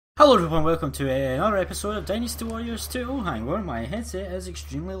Hello everyone, welcome to another episode of Dynasty Warriors 2. Oh, hang on, my headset is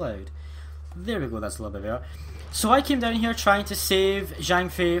extremely loud. There we go, that's a little bit better. So I came down here trying to save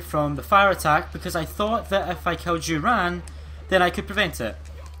Zhang Fei from the fire attack because I thought that if I killed Zhu Ran, then I could prevent it.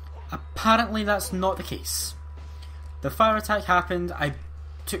 Apparently that's not the case. The fire attack happened, I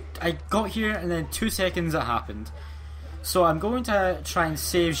got here and then 2 seconds it happened. So I'm going to try and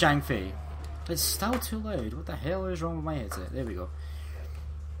save Zhang Fei. It's still too loud, what the hell is wrong with my headset? There we go.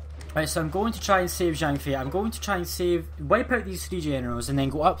 Right, so I'm going to try and save Zhang Fei. I'm going to try and wipe out these 3 generals and then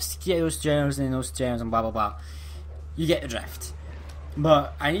go up to get those generals and then those generals and blah blah blah. You get the drift.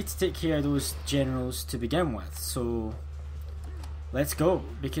 But I need to take care of those generals to begin with, so let's go.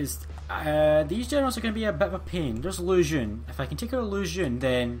 Because these generals are going to be a bit of a pain. There's Liu Jun. If I can take care of Liu Jun,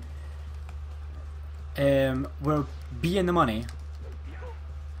 then we'll be in the money.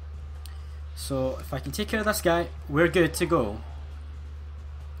 So if I can take care of this guy, we're good to go.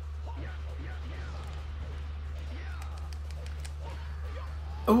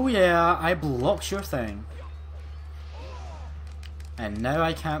 Oh yeah, I blocked your thing. And now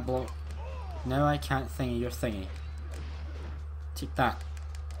I can't block. Now I can't thingy your thingy. Take that.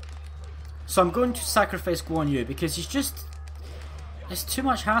 So I'm going to sacrifice Guan Yu because he's just... It's too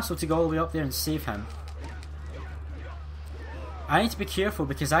much hassle to go all the way up there and save him. I need to be careful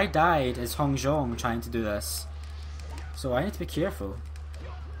because I died as Hong Zhong trying to do this. So I need to be careful.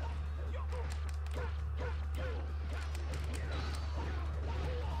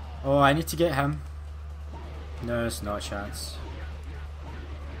 Oh, I need to get him. No, there's not a chance.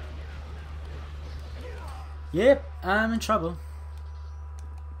 Yep, I'm in trouble.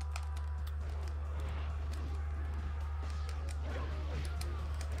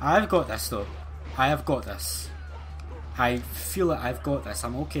 I've got this though. I have got this. I feel it, I've got this,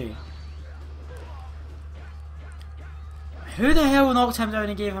 I'm okay. Who the hell knocked him down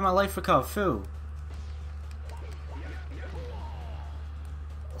and gave him a life recover? Fool.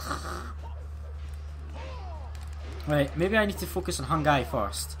 Right, maybe I need to focus on Hung Gai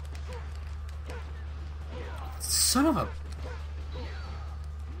first. Son of a...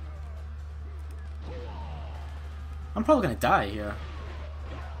 I'm probably gonna die here.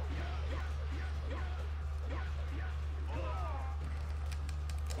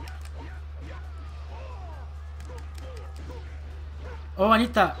 Oh, I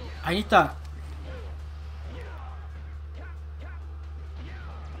need that. I need that.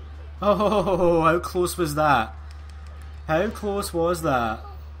 Oh, how close was that? How close was that?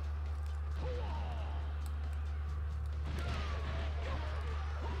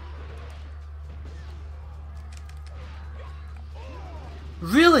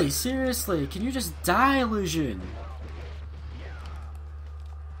 Really? Seriously? Can you just die, Liu Jun?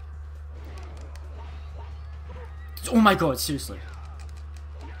 Oh my god, seriously.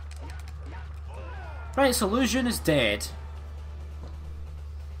 Right, so Liu Jun is dead.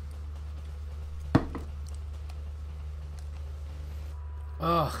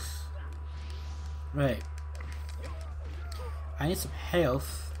 Ugh. Right. I need some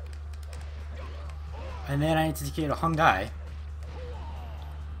health. And then I need to take care of Hung Gai.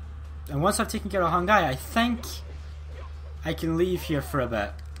 And once I've taken care of Hung Gai, I think I can leave here for a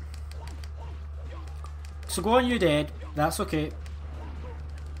bit. So Guan Yu dead. That's okay.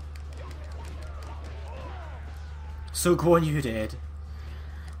 So Guan Yu dead.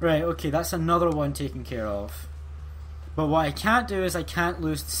 Right, okay, that's another one taken care of. But what I can't do is I can't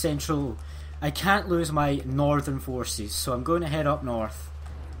lose the central... I can't lose my northern forces, so I'm going to head up north.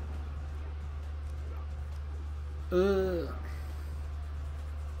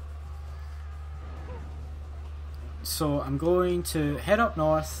 So I'm going to head up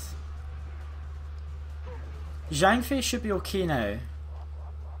north. Zhang Fei should be okay now.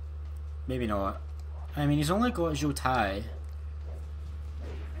 Maybe not. I mean, he's only got Zhou Tai.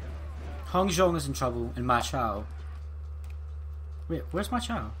 Hong Zhong is in trouble, and Ma Chao. Wait, where's Ma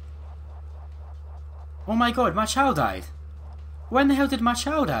Chao? Oh my god, Ma Chao died! When the hell did Ma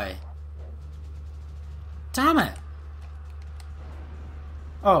Chao die? Damn it!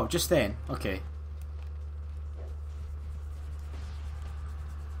 Oh, just then. Okay.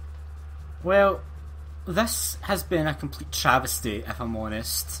 Well, this has been a complete travesty, if I'm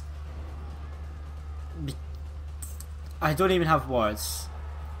honest. I don't even have words.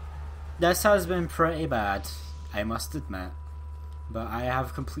 This has been pretty bad, I must admit. But I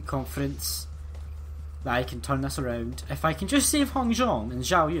have complete confidence that I can turn this around. If I can just save Hong Zhong and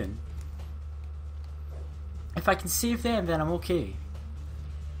Zhao Yun. If I can save them, then I'm okay.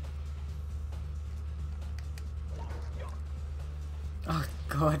 Oh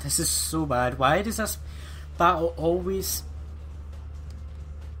god, this is so bad. Why does this battle always...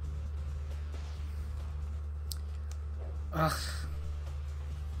 Ugh.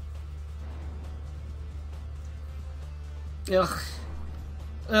 Ugh.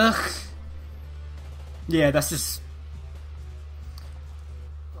 Ugh. Yeah, this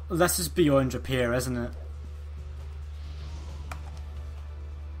is beyond repair, isn't it?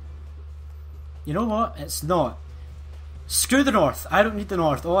 You know what? It's not. Screw the north. I don't need the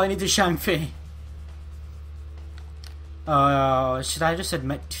north. All I need is Zhang Fei. Should I just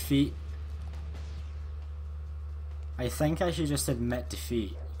admit defeat? I think I should just admit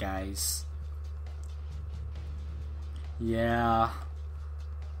defeat, guys. Yeah.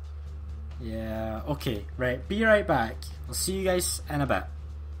 Yeah. Okay, right. Be right back. I'll see you guys in a bit.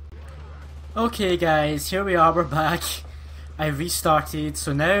 Okay, guys. Here we are. We're back. I restarted.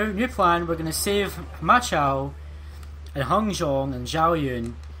 So now, new plan. We're going to save Ma Chao and Hung Zhong and Zhao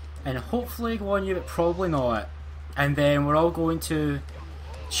Yun and hopefully Guan Yu, but probably not. And then we're all going to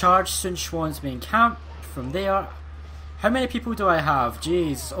charge Sun Quan's main camp from there. How many people do I have?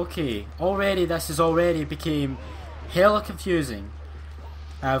 Jeez, okay. Already, this has already became hella confusing.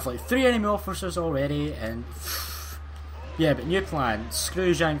 I have like 3 enemy officers already, and yeah, but new plan.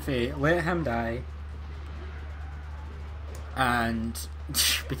 Screw Zhang Fei, let him die. And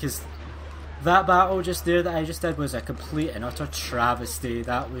because that battle just there that I just did was a complete and utter travesty.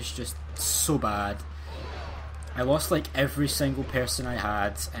 That was just so bad. I lost like every single person I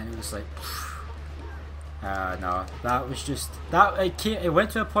had, and it was like, no, that was just that. It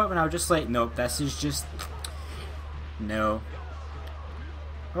went to a point when I was just like, nope, this is just no.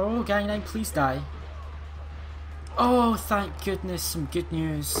 Oh, Gang 9, please die. Oh, thank goodness, some good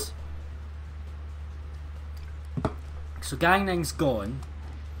news. So Gang 9's gone.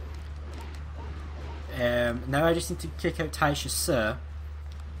 Now I just need to kick out Taisha Se,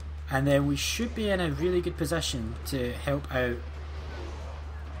 and then we should be in a really good position to help out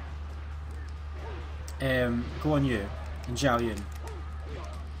Guan Yu and Zhao Yun.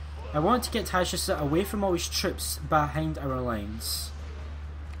 I want to get Taisha Se away from all his troops behind our lines.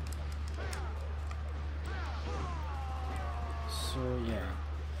 So yeah.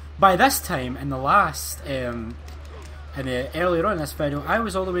 By this time, in the last, earlier on in this video, I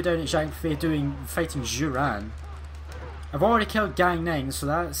was all the way down at Zhang Fei fighting Zhu Ran. I've already killed Gang 9, so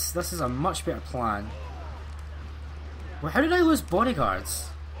this is a much better plan. Well, how did I lose bodyguards?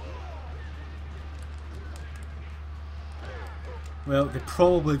 Well, they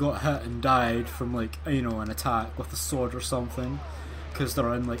probably got hit and died from, like, you know, an attack with a sword or something, because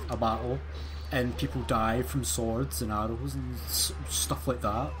they're in, like, a battle, and people die from swords and arrows and stuff like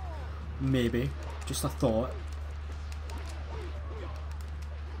that. Maybe. Just a thought.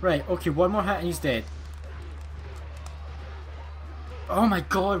 Right, okay, one more hit and he's dead. Oh my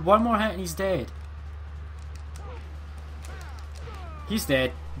god, one more hit and he's dead. He's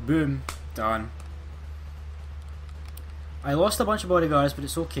dead. Boom. Done. I lost a bunch of bodyguards, but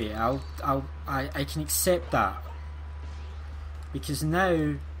it's okay. I can accept that. Because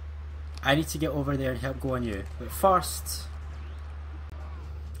now I need to get over there and help Guan Yu. But first,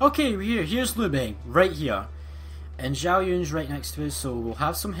 okay, here's Liu Bei, right here. And Zhao Yun's right next to us, so we'll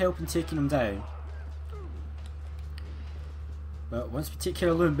have some help in taking him down. But once we take care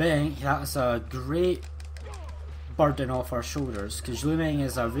of Liu Bei, that's a great burden off our shoulders, because Liu Bei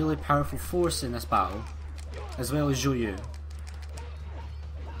is a really powerful force in this battle, as well as Zhou Yu.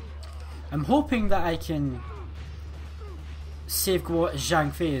 I'm hoping that I can save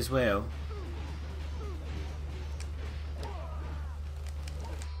Zhang Fei as well.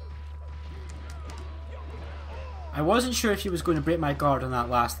 I wasn't sure if he was going to break my guard on that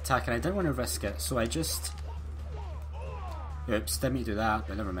last attack, and I didn't want to risk it, so I just... Oops, didn't mean to do that,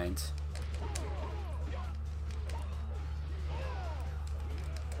 but never mind.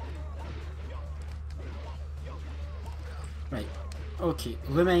 Right, okay,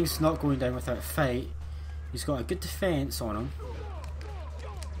 Liu Bei's not going down without a fight. He's got a good defense on him.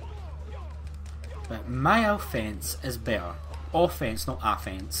 But my offense is better. Offense, not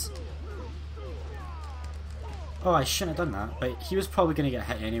offense. Oh, I shouldn't have done that, but he was probably going to get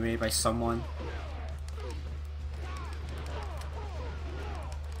hit anyway by someone.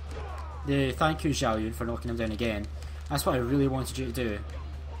 Yeah, thank you, Zhao Yun, for knocking him down again. That's what I really wanted you to do.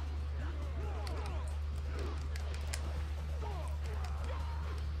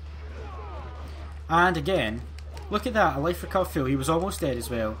 And again, look at that, a life recover fail. He was almost dead as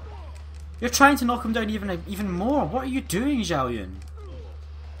well. You're trying to knock him down even more. What are you doing, Zhao Yun?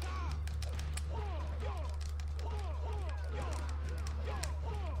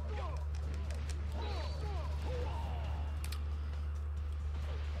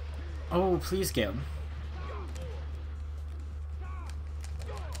 Oh, please get him.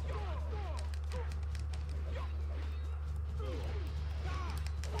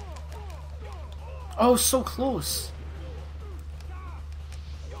 Oh, so close.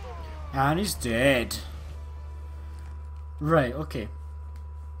 And he's dead. Right, okay.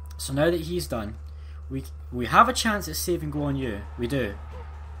 So now that he's done, we have a chance at saving Guan Yu. We do.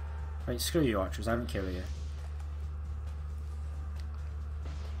 Right, screw you archers, I don't care about you.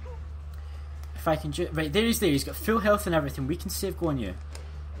 If I can right, there, he's got full health and everything, we can save Guan Yu.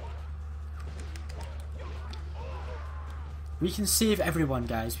 We can save everyone,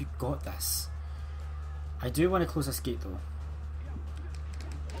 guys, we've got this. I do want to close this gate though.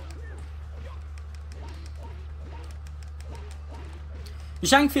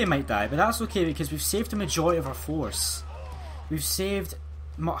 Zhang Fei might die, but that's okay because we've saved the majority of our force. We've saved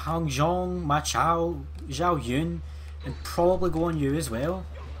Hang Zhong, Ma Chao, Zhao Yun, and probably Guan Yu as well.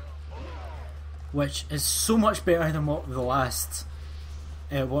 Which is so much better than what the last,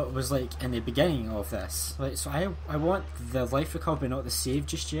 what was like in the beginning of this. Like, so I want the life recovery, not the save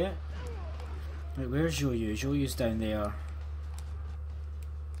just yet. Right, where's Zhou Yu? Zhou Yu's down there.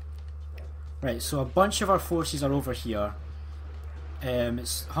 Right, so a bunch of our forces are over here.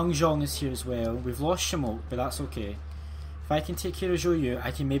 It's Hung Zhong is here as well. We've lost Shimok, but that's okay. If I can take care of Zhou Yu,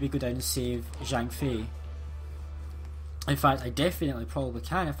 I can maybe go down and save Zhang Fei. In fact, I definitely probably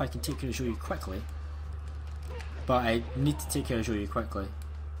can if I can take care of Zhou Yu quickly. But I need to take care of Zhou Yu quickly.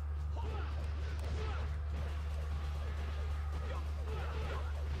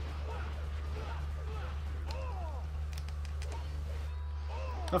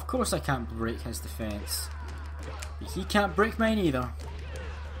 Of course I can't break his defense. He can't break mine either.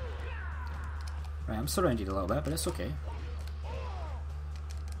 Right, I'm surrounded a little bit, but it's okay.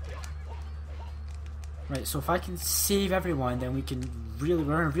 Right, so if I can save everyone, then we're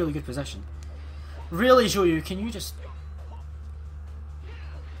in a really good position. Really, Zhou Yu, can you just...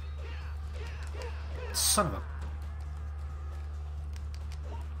 Son of a...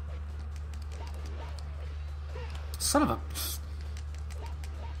 Son of a...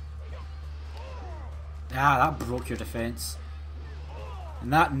 Ah, that broke your defense.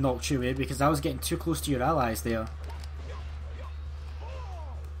 And that knocked you away because I was getting too close to your allies there.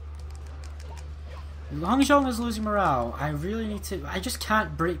 Hang Zhong is losing morale. I really need to... I just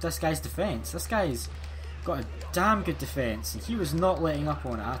can't break this guy's defense. This guy's got a damn good defense. And he was not letting up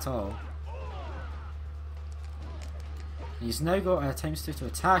on it at all. And he's now got a ×2 to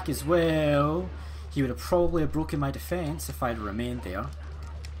attack as well. He would have probably broken my defense if I'd remained there.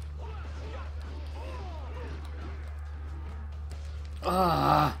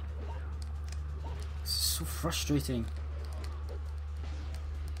 Ah, this is so frustrating.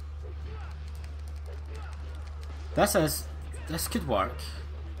 This could work.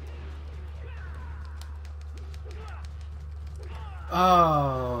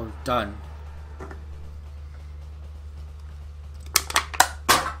 Oh, done.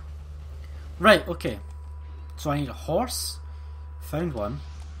 Right, okay. So I need a horse. Found one.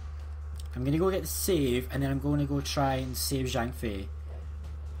 I'm going to go get the save, and then I'm going to go try and save Zhang Fei.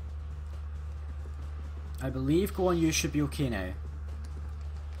 I believe Guan Yu should be okay now.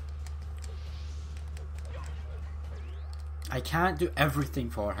 I can't do everything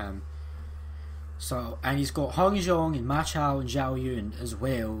for him. So, and he's got Hang Zhong and Ma Chao and Zhao Yun as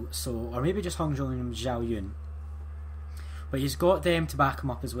well. So, or maybe just Hang Zhong and Zhao Yun. But he's got them to back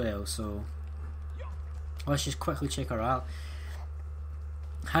him up as well, so... Let's just quickly check our morale.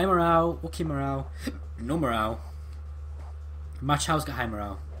 High morale, okay morale, no morale. Ma Chao's got high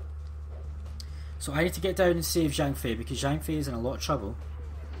morale. So I need to get down and save Zhang Fei because Zhang Fei is in a lot of trouble.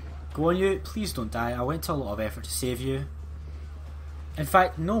 Guan Yu, please don't die. I went to a lot of effort to save you. In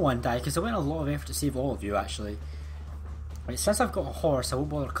fact, no one died because I went a lot of effort to save all of you actually. Right, since I've got a horse, I won't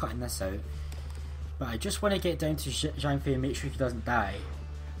bother cutting this out. But I just want to get down to Zhang Fei and make sure he doesn't die.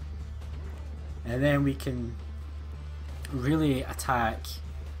 And then we can really attack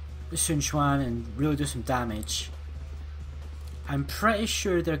Sun Quan and really do some damage. I'm pretty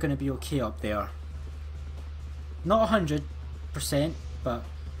sure they're going to be okay up there. Not 100%, but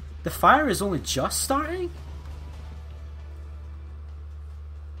the fire is only just starting?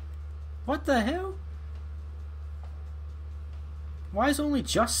 What the hell? Why is it only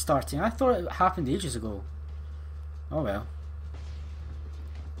just starting? I thought it happened ages ago. Oh well.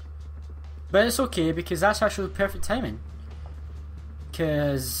 But it's okay because that's actually perfect timing.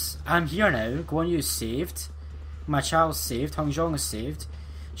 Because I'm here now, Guan Yu is saved, Ma Chao's saved, Hang Zhong is saved,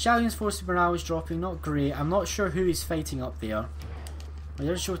 Xiaoyun's force morale is dropping, not great. I'm not sure who he's fighting up there. Well,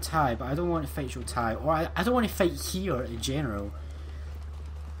 there's Zhou Tai, but I don't want to fight Zhou Tai, or I don't want to fight here in general.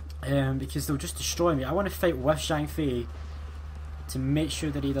 Because they'll just destroy me. I want to fight with Zhang Fei to make sure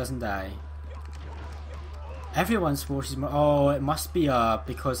that he doesn't die. Everyone's forces, oh, it must be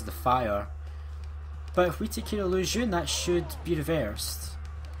because of the fire. But if we take care of Liu Jun, that should be reversed.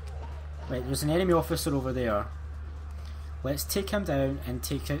 Right, there's an enemy officer over there. Let's take him down and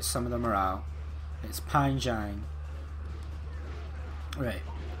take out some of the morale. It's Pan Zhang. Right,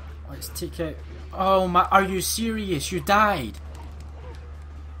 let's take out... Oh my, are you serious? You died!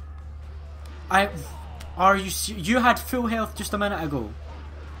 Are you you had full health just a minute ago.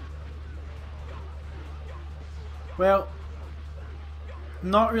 Well,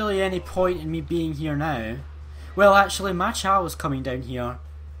 not really any point in me being here now. Well, actually, Ma Chao is coming down here.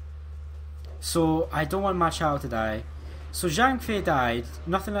 So, I don't want Ma Chao to die. So, Zhang Fei died.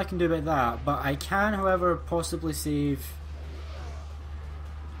 Nothing I can do about that. But I can, however, possibly save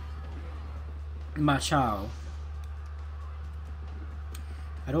Ma Chao.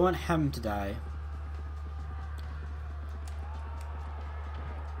 I don't want him to die.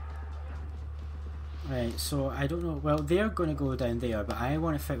 Right, so I don't know. Well, they're going to go down there, but I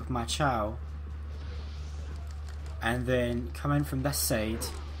want to fight with Ma Chao. And then come in from this side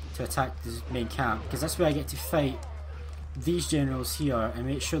to attack the main camp. Because that's where I get to fight these generals here and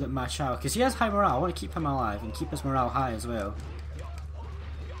make sure that Ma Chao... Because he has high morale. I want to keep him alive and keep his morale high as well.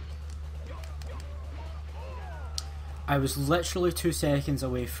 I was literally 2 seconds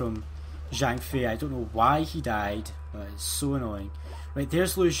away from Zhang Fei. I don't know why he died, but it's so annoying. Right,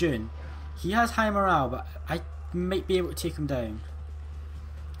 there's Liu Jun. He has high morale, but I might be able to take him down.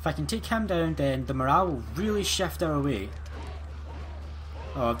 If I can take him down, then the morale will really shift our way.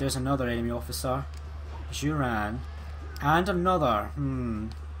 Oh, there's another enemy officer. Juran. And another.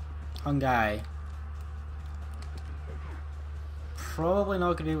 Hungai. Probably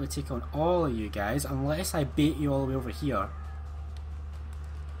not going to be able to take on all of you guys unless I bait you all the way over here.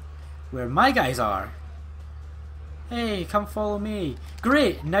 Where my guys are. Hey, come follow me.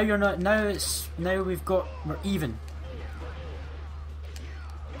 Great, now you're not, now we're even.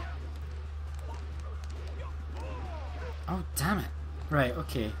 Oh, damn it. Right,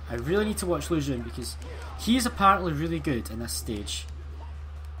 okay. I really need to watch Liu Jun because he's apparently really good in this stage.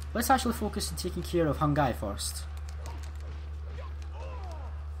 Let's actually focus on taking care of Hungai first.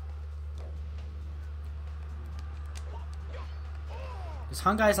 Because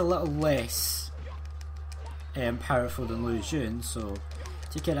Hungai's a little less powerful than Liu Jun, so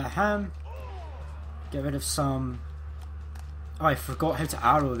take care of him. Get rid of some... Oh, I forgot how to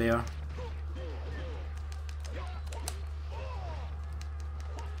arrow there.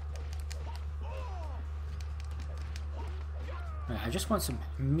 Right, I just want some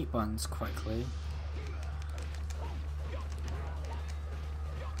meat buns quickly.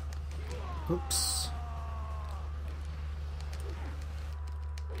 Oops.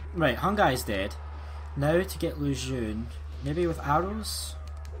 Right, Hungai's dead. Now to get Liu Jun, maybe with arrows?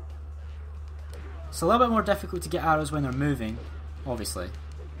 It's a little bit more difficult to get arrows when they're moving, obviously.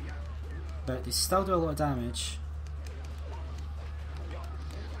 But they still do a lot of damage.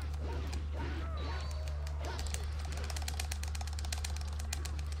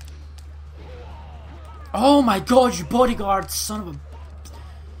 Oh my god, you bodyguard, son of a...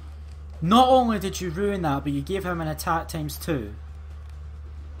 Not only did you ruin that, but you gave him an attack ×2.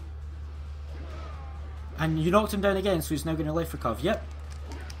 And you knocked him down again, so he's now going to life recover. Yep.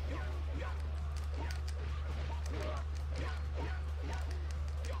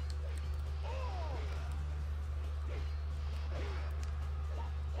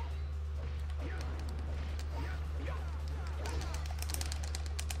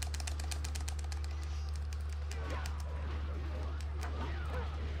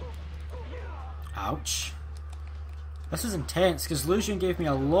 Ouch. This is intense because Liu Jun gave me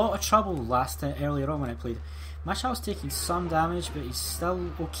a lot of trouble earlier on when I played. Ma Chao's taking some damage, but he's still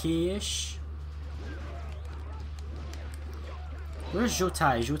okay-ish. Where's Zhou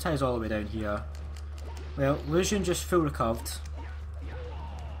Tai? Zhou Tai's all the way down here. Well, Liu Jun just full recovered.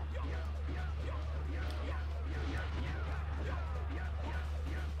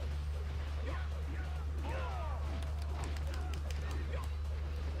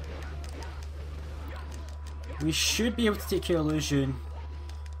 We should be able to take care of Liu Jun.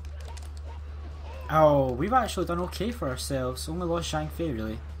 Oh, we've actually done okay for ourselves. Only lost Zhang Fei,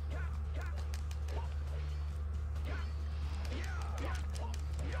 really.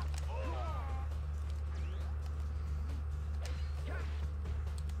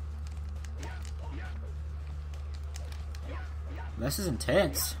 This is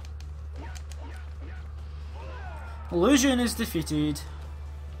intense. Liu Jun is defeated.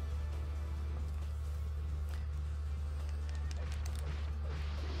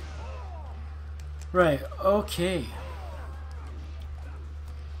 Right, okay.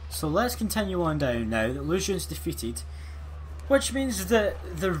 So let's continue on down now that Liu Jun's defeated. Which means that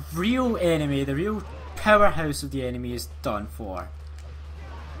the real enemy, the real powerhouse of the enemy is done for.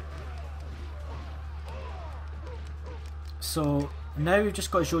 So now we've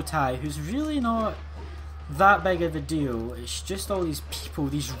just got Zhou Tai, who's really not that big of a deal. It's just all these people,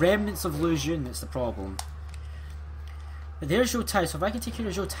 these remnants of Liu Jun that's the problem. But there's Zhou Tai, so if I can take care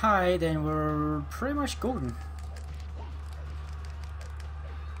of Zhou Tai, then we're pretty much golden.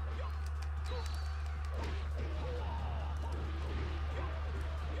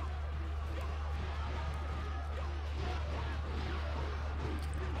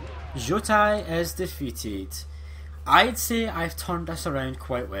 Zhou Tai is defeated. I'd say I've turned this around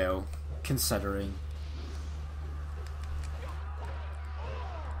quite well, considering.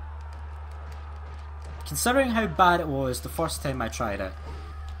 Considering how bad it was the first time I tried it,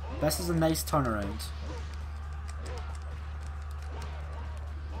 this is a nice turnaround.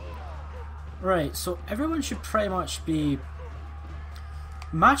 Right, so everyone should pretty much be...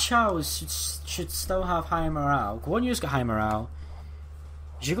 Ma Chao should still have high morale. Guan Yu's got high morale.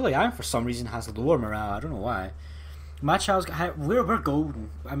 Zhuge Liang for some reason has lower morale, I don't know why. Ma Chao's got high... We're golden.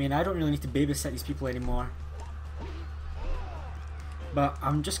 I mean, I don't really need to babysit these people anymore. But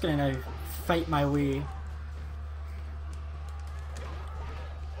I'm just going to now fight my way.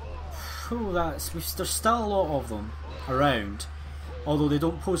 Oh, there's still a lot of them around. Although they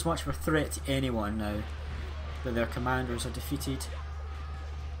don't pose much of a threat to anyone now that their commanders are defeated.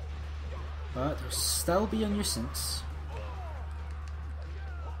 But they'll still be a nuisance.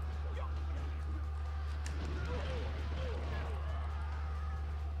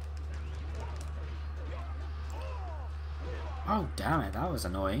 Oh damn it, that was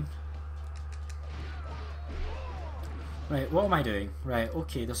annoying. Right, what am I doing? Right,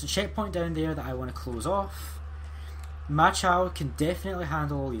 okay, there's a checkpoint down there that I want to close off. Ma Chao can definitely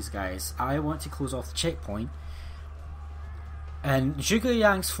handle all these guys. I want to close off the checkpoint. And Zhuge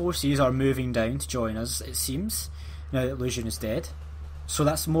Liang's forces are moving down to join us, it seems, now that Liu Jun is dead. So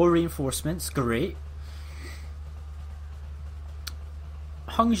that's more reinforcements, great.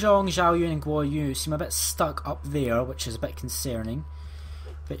 Hung Zhong, Zhao Yun and Guo Yu seem a bit stuck up there, which is a bit concerning.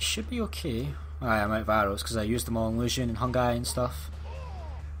 But it should be okay. I'm out of arrows because I used them all on Liu Jun and Hung Ai and stuff.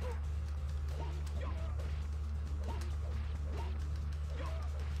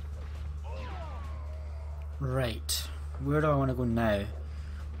 Right, where do I want to go now?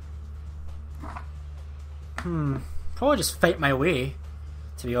 Probably just fight my way,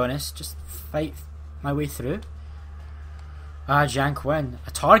 to be honest. Just fight my way through. Ah, Jiang Qin,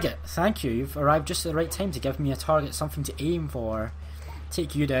 a target. Thank you. You've arrived just at the right time to give me a target, something to aim for.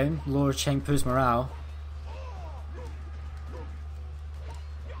 Take you down, lower Cheng Pu's morale.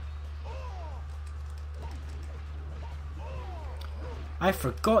 I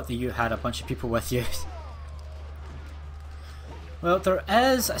forgot that you had a bunch of people with you. Well, there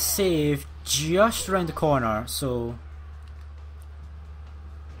is a save just around the corner, so...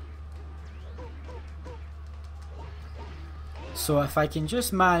 So if I can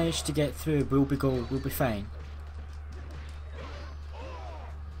just manage to get through, we'll be fine.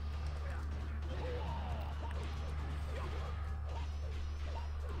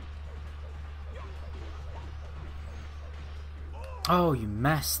 Oh, you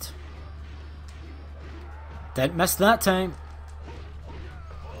missed. Didn't miss that time.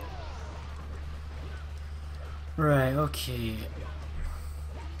 Right, okay.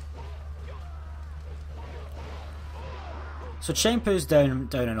 So Cheng Pu's down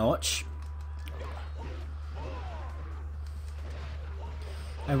a notch.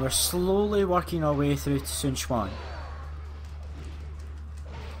 And we're slowly working our way through to Sun Quan.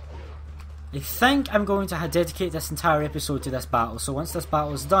 I think I'm going to dedicate this entire episode to this battle, so once this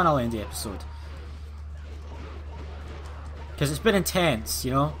battle is done I'll end the episode. Because it's been intense,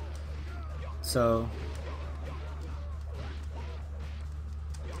 you know? So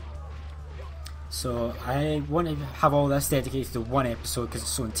I want to have all this dedicated to one episode because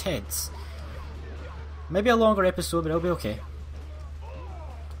it's so intense. Maybe a longer episode, but it'll be okay.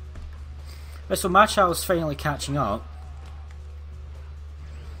 Right, so Ma Chao's finally catching up.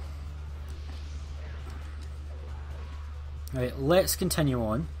 Right, let's continue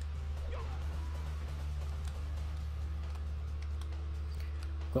on.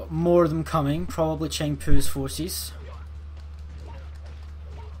 Got more of them coming, probably Cheng Pu's forces.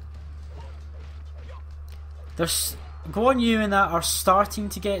 There's Guan Yu and that are starting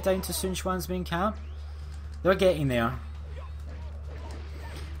to get down to Sun Quan's main camp. They're getting there.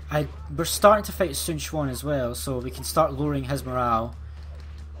 We're starting to fight Sun Quan as well, so we can start lowering his morale.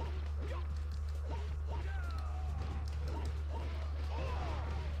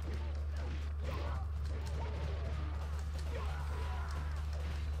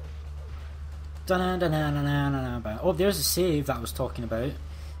 Oh, there's a save that I was talking about.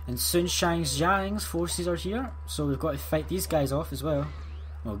 And Sun Shang's forces are here, so we've got to fight these guys off as well.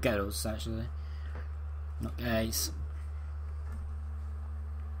 Well, girls, actually. Not guys.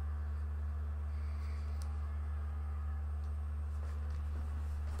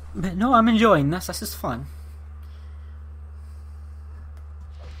 But no, I'm enjoying this. This is fun.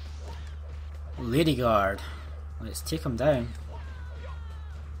 Lady Guard. Let's take him down.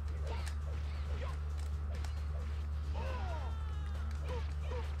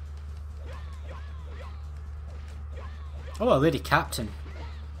 Oh, a Lady Captain.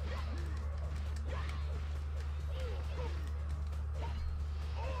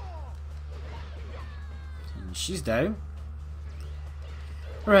 And she's down.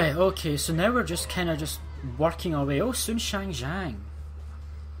 Right, okay, so now we're just kind of just working our way. Oh, Sun Shang.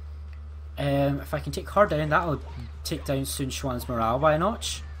 If I can take her down, that'll take down Sun Quan's morale by a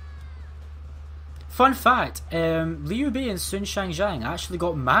notch. Fun fact, Liu Bei and Sun Shang actually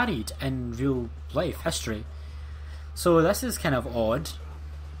got married in real life history. So this is kind of odd.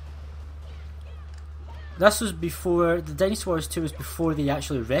 This was before, the Dynasty Warriors 2 was before they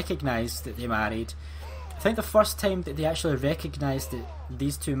actually recognised that they married. I think the first time that they actually recognised that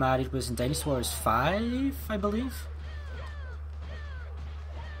these two married was in Dynasty Warriors 5, I believe.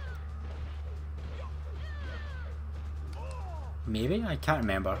 Maybe? I can't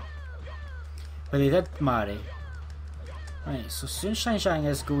remember. But they did marry. Right, so Sun Shang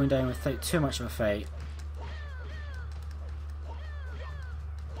is going down without too much of a fight.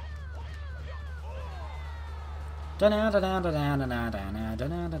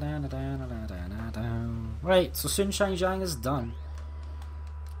 Right, so Sun Shang is done.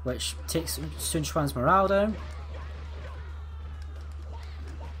 Which takes Sun Quan's morale down.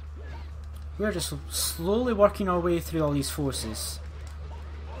 We're just slowly working our way through all these forces.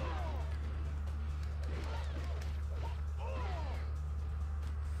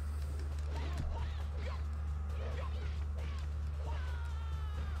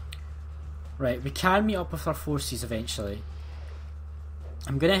 Right, we can meet up with our forces eventually.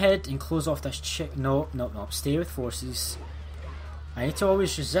 I'm gonna head and close off this chick. No, stay with forces. I need to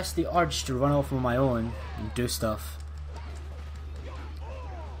always resist the urge to run off on my own and do stuff.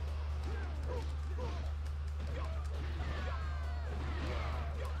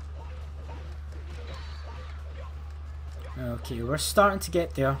 Okay, we're starting to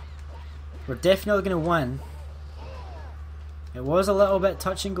get there. We're definitely going to win. It was a little bit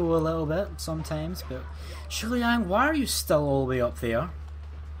touch and go a little bit sometimes, but Zhuge Liang, why are you still all the way up there?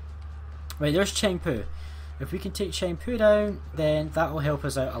 Right, there's Cheng Pu. If we can take Cheng Pu down, then that will help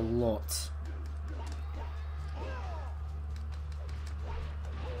us out a lot.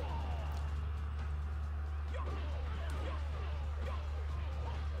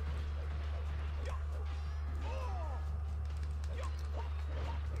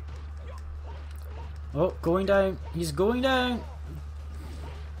 Oh, going down. He's going down.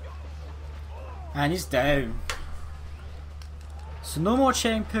 And he's down. So no more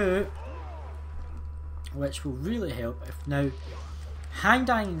Cheng Pu, which will really help. If now Han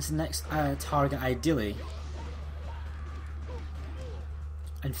Dang is the next target ideally.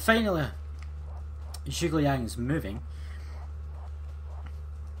 And finally Zhuge Liang is moving.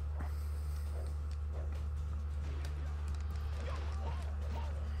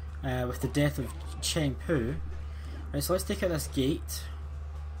 With the death of Cheng Pu. Right, so let's take out this gate.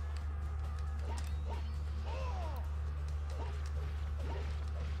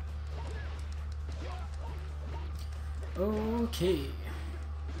 Okay.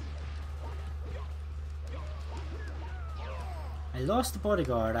 I lost the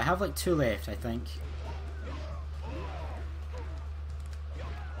bodyguard. I have like 2 left, I think.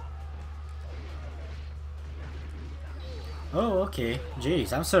 Oh, okay.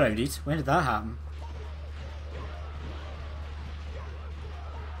 Jeez, I'm surrounded. When did that happen?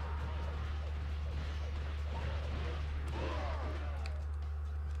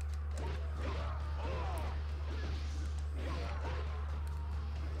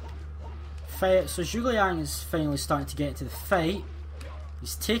 Fight. So Zhuge Liang is finally starting to get into the fight.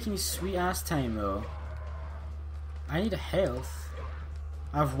 He's taking his sweet ass time though. I need a health.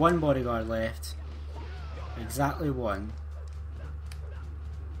 I have 1 bodyguard left. Exactly 1.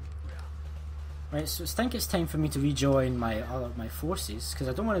 Right, so I think it's time for me to rejoin my forces because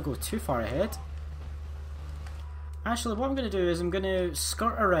I don't want to go too far ahead. Actually, what I'm going to do is I'm going to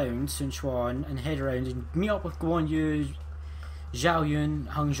skirt around Sun Quan and head around and meet up with Guan Yu, Zhao Yun,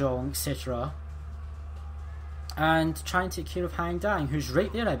 Heng Zhong, etc. And try and take care of Han Dang, who's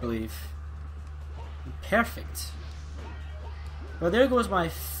right there, I believe. Perfect. Well, there goes my...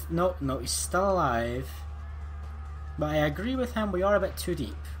 No, he's still alive. But I agree with him, we are a bit too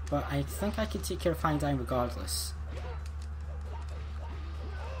deep. But I think I can take care of Hang Dang regardless.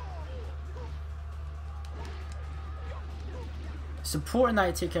 It's important that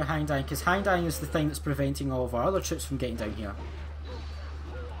I take care of Hang Dang, because Hang Dang is the thing that's preventing all of our other troops from getting down here.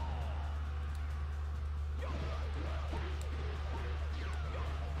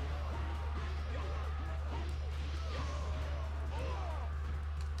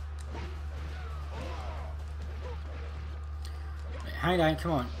 Right, Hang Dang,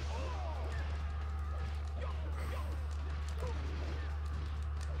 come on.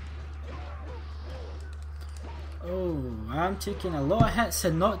 Oh, I'm taking a lot of hits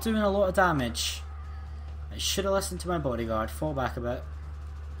and not doing a lot of damage. I should have listened to my bodyguard. Fall back a bit.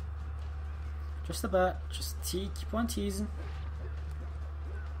 Just a bit. Just keep on teasing.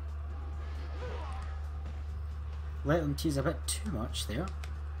 Let them tease a bit too much there.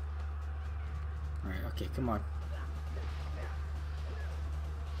 Right, okay, come on.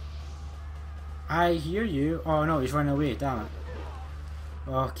 I hear you. Oh no, he's running away, damn it.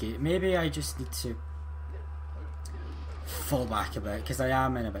 Okay, maybe I just need to fall back a bit, because I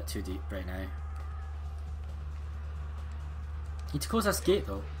am in a bit too deep right now. Need to close this gate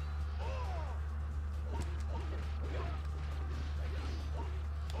though.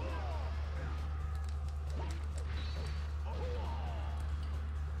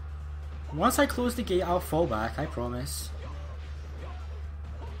 Once I close the gate, I'll fall back, I promise.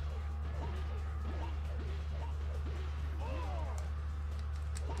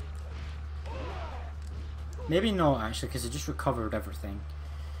 Maybe not actually, because it just recovered everything.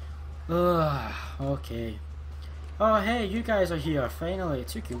 Ugh, okay. Oh hey, you guys are here, finally. It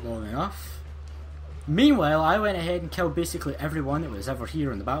took you long enough. Meanwhile, I went ahead and killed basically everyone that was ever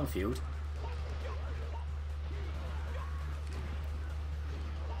here on the battlefield.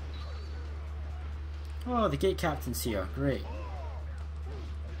 Oh, the gate captain's here, great.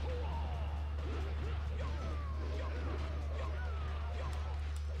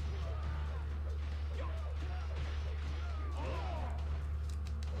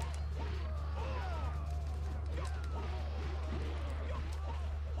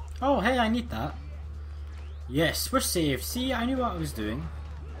 Oh, hey, I need that. Yes, we're saved. See, I knew what I was doing.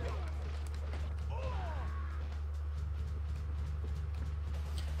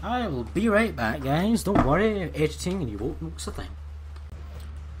 I will be right back, guys. Don't worry, editing and you won't notice a thing.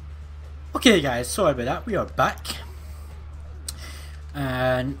 Okay, guys, sorry about that. We are back.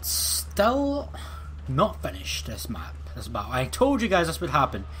 And still not finished this map. This battle. I told you guys this would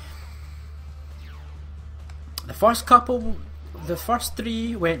happen. The first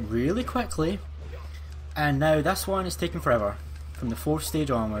three went really quickly, and now this one is taking forever from the 4th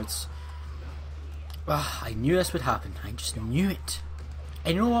stage onwards. I knew this would happen. I just knew it.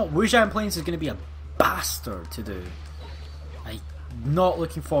 And you know what? Wujian Plains is going to be a bastard to do. I'm not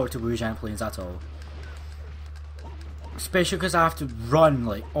looking forward to Wujian Plains at all. Especially because I have to run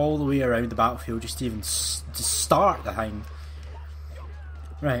like all the way around the battlefield just to even to start the thing.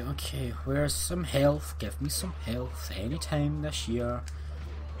 Right, okay, where's some health? Give me some health anytime this year.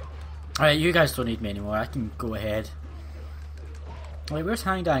 Alright, you guys don't need me anymore, I can go ahead. Wait, where's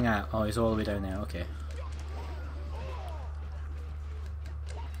Hang Dang at? Oh, he's all the way down there, okay.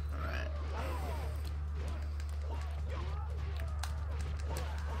 Alright.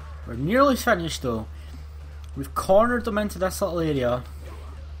 We're nearly finished though. We've cornered them into this little area.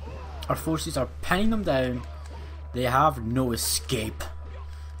 Our forces are pinning them down. They have no escape.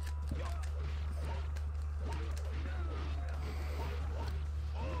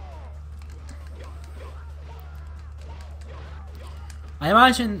 I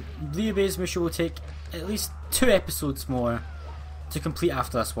imagine Liu Bei's mission will take at least 2 episodes more to complete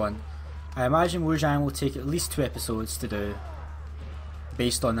after this one. I imagine Wujian will take at least 2 episodes to do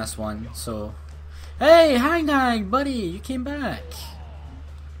based on this one, so... Hey, Hang Dang, buddy, you came back.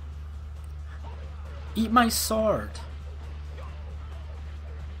 Eat my sword.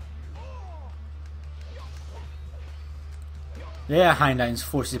 Yeah, Hang Dang's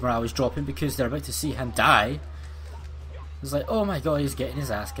forces morale is dropping because they're about to see him die. It's like, oh my god, he's getting his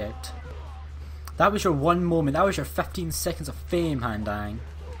ass kicked. That was your one moment. That was your 15 seconds of fame, Hang Dang.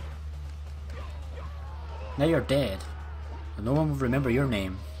 Now you're dead. And no one will remember your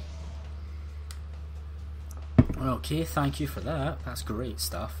name. Okay, thank you for that. That's great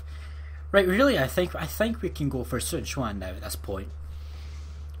stuff. Right, really, I think we can go for Sun Quan now at this point.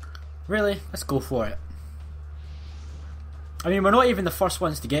 Really, let's go for it. I mean, we're not even the first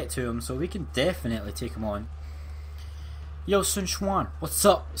ones to get to him, so we can definitely take him on. Yo, Sun Quan, what's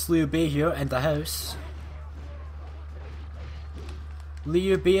up? It's Liu Bei here in the house.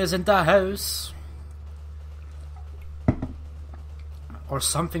 Liu Bei is in the house. Or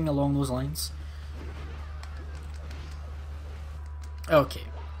something along those lines. Okay,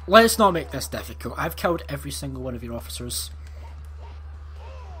 let's not make this difficult. I've killed every single one of your officers.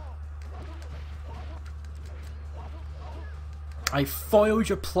 I foiled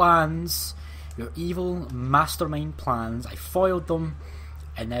your plans, your evil mastermind plans. I foiled them,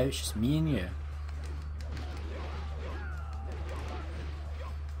 and now it's just me and you.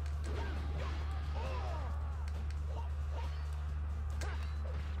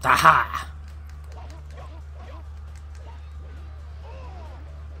 Aha!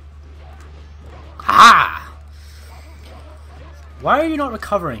 Ha! Why are you not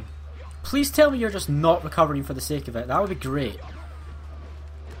recovering? Please tell me you're just not recovering for the sake of it. That would be great.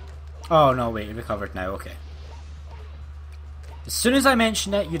 Oh no, wait, you recovered now, okay. As soon as I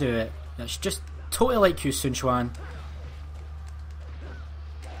mention it, you do it. That's just totally like you, Sun Quan.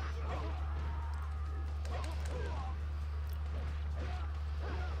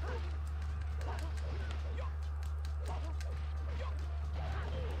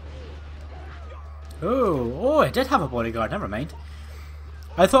 Oh, I did have a bodyguard, never mind.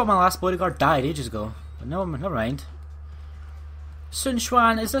 I thought my last bodyguard died ages ago, but no, never mind. Sun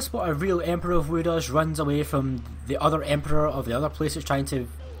Quan, is this what a real Emperor of Wu does? Runs away from the other Emperor of the other place that's trying to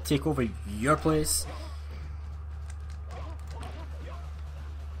take over your place?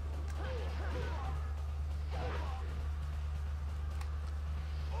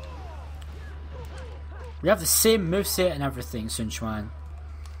 We have the same moveset and everything, Sun Quan.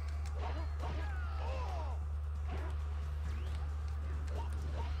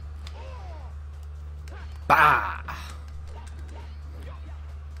 Bah!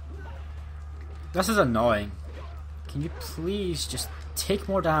 This is annoying. Can you please just take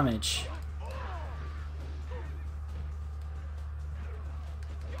more damage?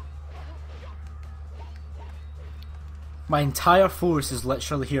 My entire force is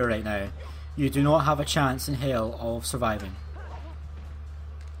literally here right now. You do not have a chance in hell of surviving.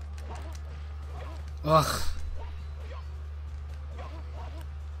 Ugh.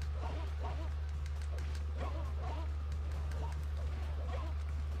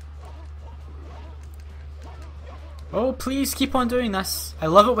 Oh, please keep on doing this. I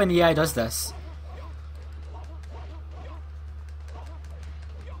love it when the AI does this.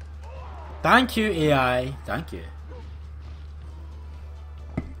 Thank you, AI. Thank you.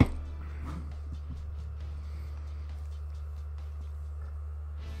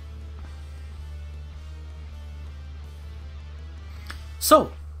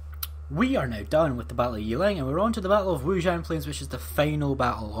 So, we are now done with the Battle of Yi Ling, and we're on to the Battle of Wujian Plains, which is the final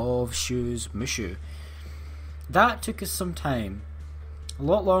battle of Shu's Mushu. That took us some time. A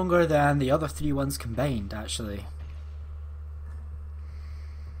lot longer than the other three ones combined, actually.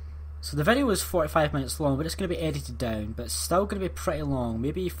 So the video was 45 minutes long, but it's going to be edited down, but it's still going to be pretty long,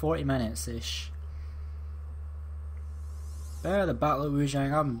 maybe 40 minutes-ish. The Battle of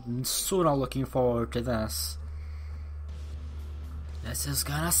Wujian, I'm so not looking forward to this. This is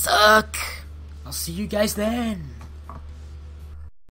gonna suck! I'll see you guys then!